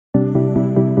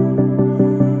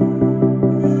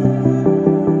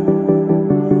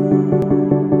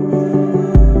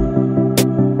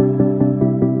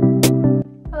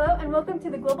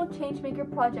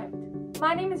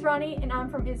My name is Ronnie and I'm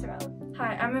from Israel.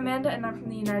 Hi, I'm Amanda and I'm from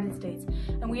the United States,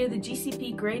 and we are the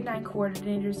GCP Grade 9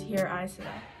 coordinators here at ISIL.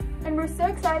 And we're so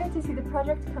excited to see the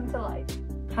project come to life.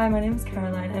 Hi, my name is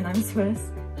Caroline and I'm Swiss.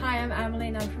 Hi, I'm Amelie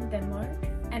and I'm from Denmark,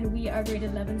 and we are grade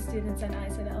 11 students at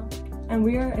ISIL. And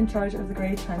we are in charge of the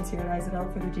grade 10s here at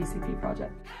ISIL for the GCP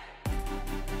project.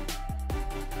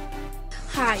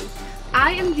 Hi,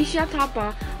 I am Disha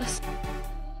Thapa.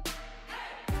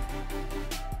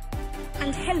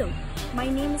 And hello, my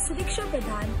name is Sudiksha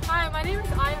Pradhan. Hi, my name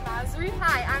is Aya Mazri.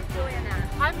 Hi, I'm Juliana.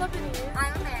 I'm Lebanese.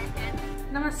 I'm American.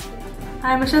 Namaste.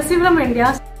 I'm Shasi from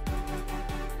India.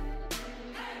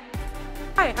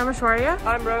 Hi, I'm Ashwarya.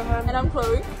 I'm Rohan. And I'm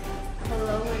Chloe.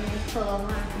 Hello, my name is Paloma.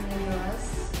 I'm from the US.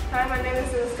 Hi, my name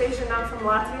is Anastasia and I'm from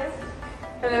Latvia.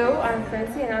 Hello, I'm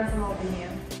Francie and I'm from Albania.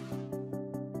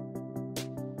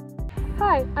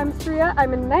 Hi, I'm Sriya.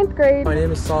 I'm in 9th grade. My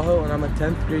name is Saho and I'm a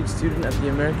 10th grade student at the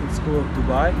American School of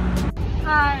Dubai.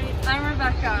 Hi, I'm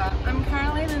Rebecca. I'm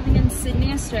currently living in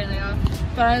Sydney, Australia,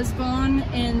 but I was born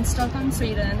in Stockholm,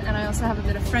 Sweden, and I also have a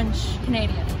bit of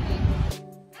French-Canadian in me.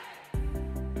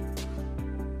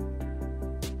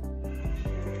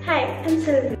 Hi, I'm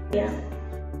Sylvia.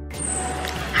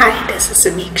 Hi, this is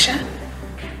Samiksha.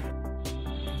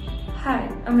 Hi,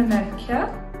 I'm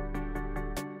Anarkya.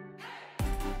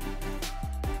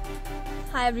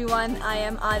 Hi everyone, I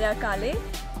am Arya Kale.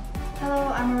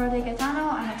 Hello, I'm Rode Gaetano,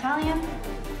 I'm Italian.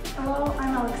 Hello,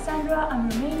 I'm Alexandra, I'm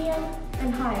Romanian.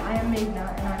 And hi, I am Meghna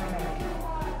and I'm American.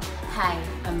 Hi,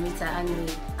 I'm Rita Anui.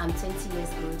 I'm 20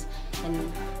 years old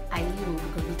and I live in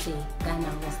Bukobite,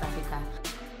 Ghana, West Africa.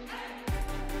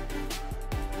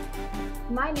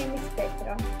 My name is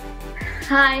Petra.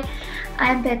 Hi,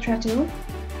 I'm Petra too.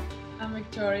 I'm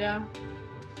Victoria.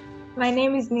 My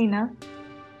name is Nina.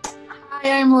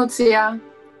 Hi, I'm Lucia.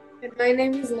 And my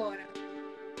name is Laura.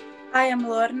 I am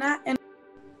Lorna and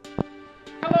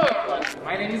hello everyone,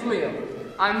 my name is Leo.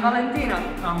 I'm Valentina.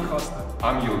 I'm Costa.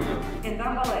 I'm Julio. And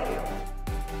I'm Valeria.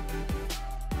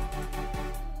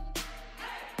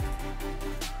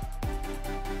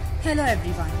 Hello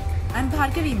everyone, I'm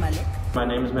Bhargavi Malik. My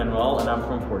name is Manuel and I'm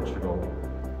from Portugal.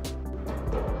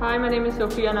 Hi, my name is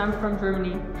Sophia and I'm from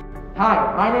Germany.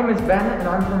 Hi, my name is Ben and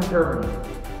I'm from Germany.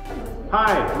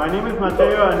 Hi, my name is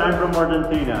Mateo and I'm from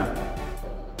Argentina.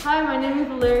 Hi, my name is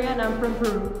Valeria and I'm from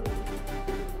Peru.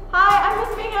 Hi, I'm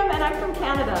Miss Bingham and I'm from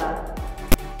Canada.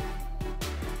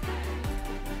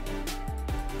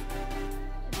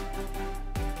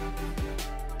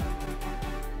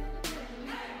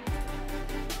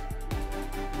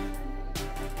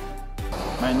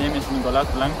 My name is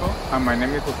Nicolas Blanco. And my name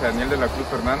is Jose Daniel de la Cruz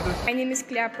Fernandez. My name is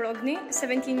Clea Progny,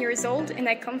 17 years old, and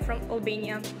I come from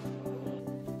Albania.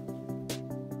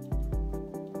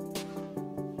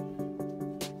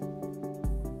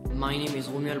 My name is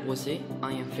Romuald Brosset.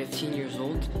 I am 15 years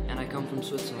old and I come from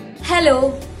Switzerland.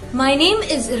 Hello, my name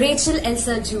is Rachel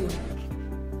Elsa June.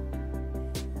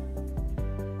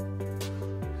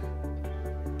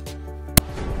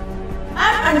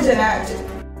 I'm Anjana.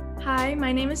 Hi,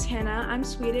 my name is Hannah. I'm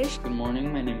Swedish. Good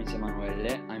morning, my name is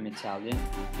Emanuele. I'm Italian.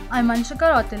 I'm Anshika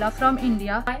Rotila from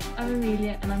India. Hi, I'm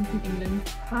Amelia and I'm from England.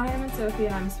 Hi, I'm Sophie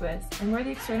and I'm Swiss. And we're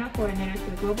the external coordinators for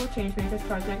the Global Changemakers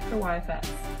project for YFS.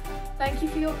 Thank you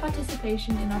for your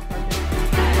participation in our project.